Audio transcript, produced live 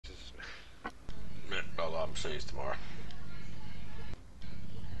See you tomorrow.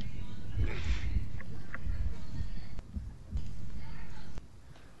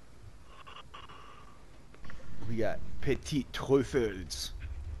 We got petit truffles.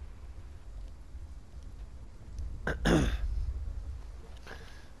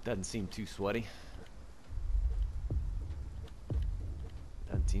 Doesn't seem too sweaty.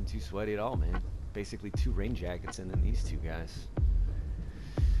 Doesn't seem too sweaty at all, man. Basically 2 rain jackets and then these 2 guys.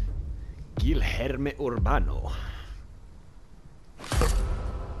 Guilherme Urbano.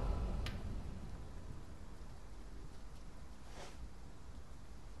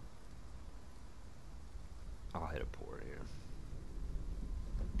 I'll hit a pour here.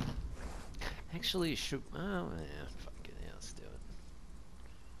 Actually, should... Oh, yeah. Fuck it. Yeah, let's do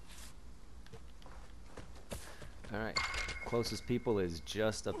it. Alright. Closest people is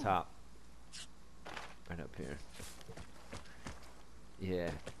just up top. Right up here. Yeah.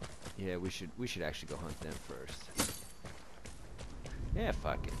 Yeah, we should actually go hunt them first. Yeah,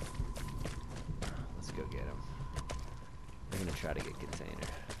 fuck it. Let's go get them. We're gonna try to get container.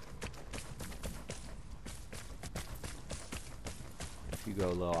 If you go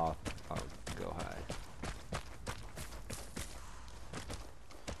low, I'll go high.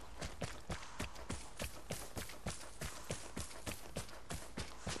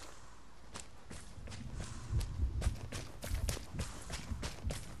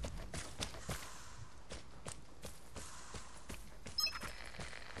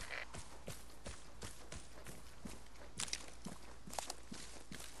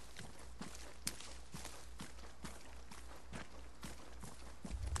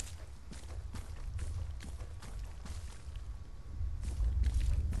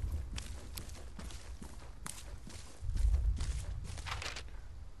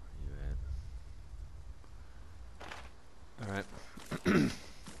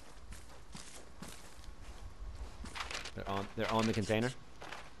 They're on the container.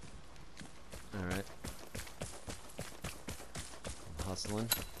 All right. I'm hustling.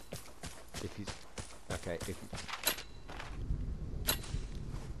 If he's okay, if you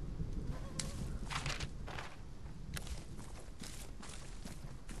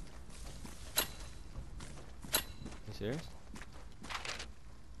serious?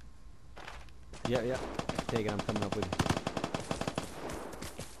 Yeah, yeah. Take it. I'm coming up with you.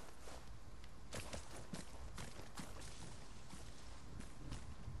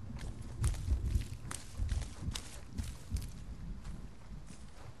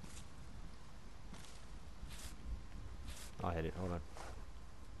 I'll hit it. Hold on.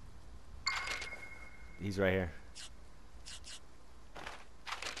 He's right here.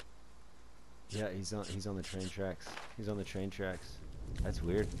 Yeah, he's on the train tracks. He's on the train tracks. That's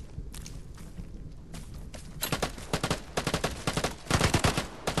weird.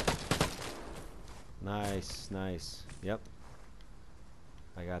 Nice, nice. Yep.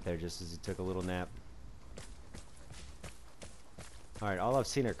 I got there just as he took a little nap. Alright, all I've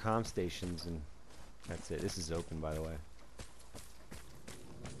seen are comm stations and that's it. This is open, by the way.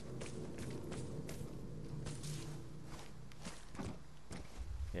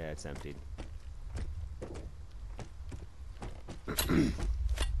 Yeah, it's emptied.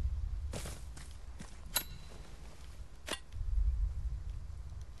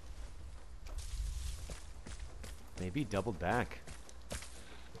 Maybe double back.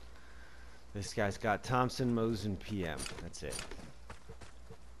 This guy's got Thompson, Mosin, PM. That's it.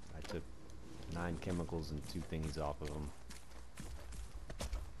 I took 9 chemicals and 2 thingies off of them.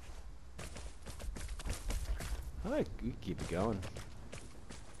 Alright, we can keep it going.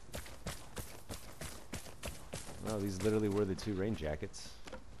 Oh, these literally were the 2 rain jackets.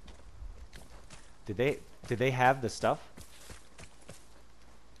 Did they have the stuff?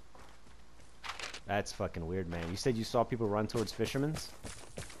 That's fucking weird, man. You said you saw people run towards Fisherman's?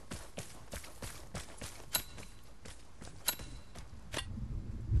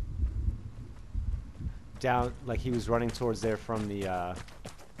 Down, like he was running towards there from the,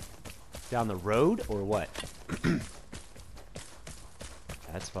 down the road, or what?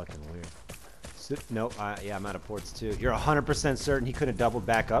 That's fucking weird. So, no, yeah, I'm out of ports too. You're 100% certain he couldn't double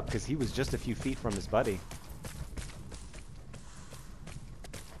back up because he was just a few feet from his buddy.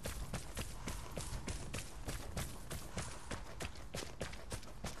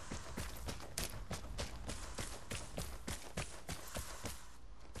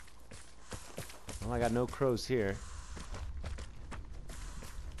 Well, I got no crows here.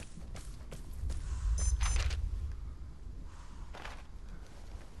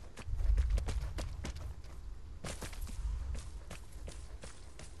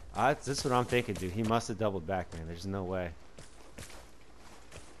 This is what I'm thinking, dude. He must have doubled back, man. There's no way.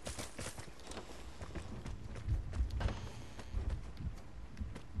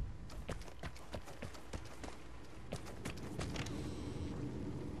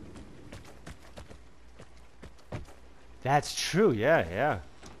 That's true. Yeah, yeah.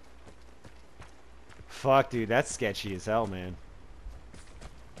 Fuck, dude. That's sketchy as hell, man.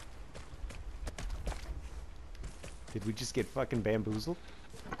 Did we just get fucking bamboozled?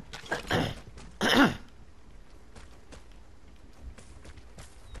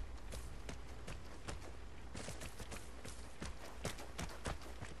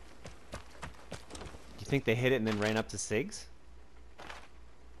 You think they hit it and then ran up to Sigs?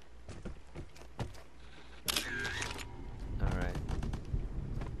 Alright.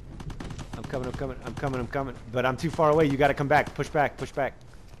 I'm coming, I'm coming, I'm coming, I'm coming. But I'm too far away. You gotta come back. Push back, push back.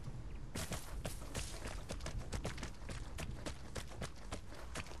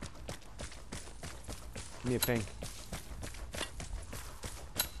 Give me a ping.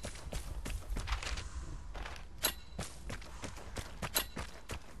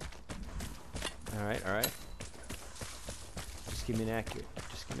 Alright, alright. Just give me an accurate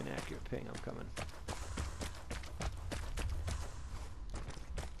ping. I'm coming.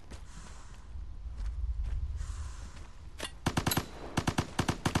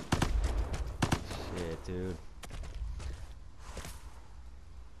 Shit, dude.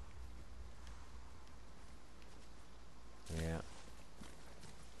 Yeah.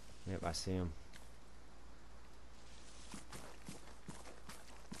 Yep, I see him.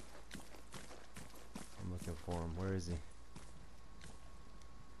 I'm looking for him. Where is he?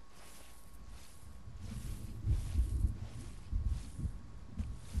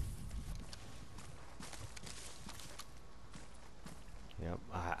 Yep,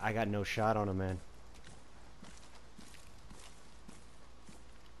 I got no shot on him, man.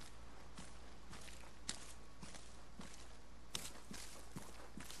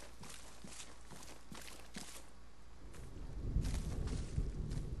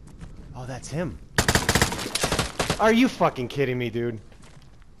 Oh, that's him. Are you fucking kidding me, dude?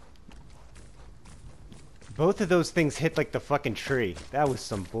 Both of those things hit like the fucking tree. That was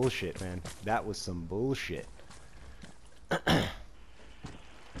some bullshit, man. That was some bullshit.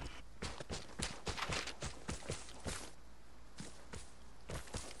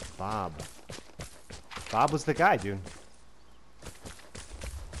 Bob. Bob was the guy, dude.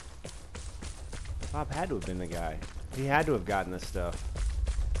 Bob had to have been the guy. He had to have gotten this stuff.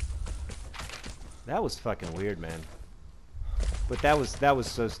 That was fucking weird, man. But that was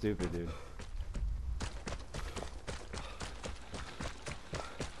so stupid, dude.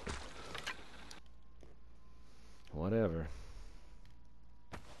 Whatever.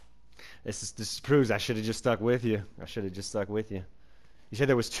 This proves I should have just stuck with you. I should have just stuck with you. You said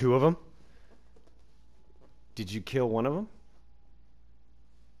there was 2 of them? Did you kill one of them?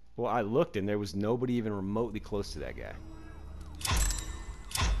 Well, I looked and there was nobody even remotely close to that guy.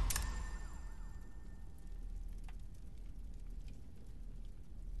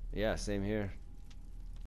 Yeah, same here.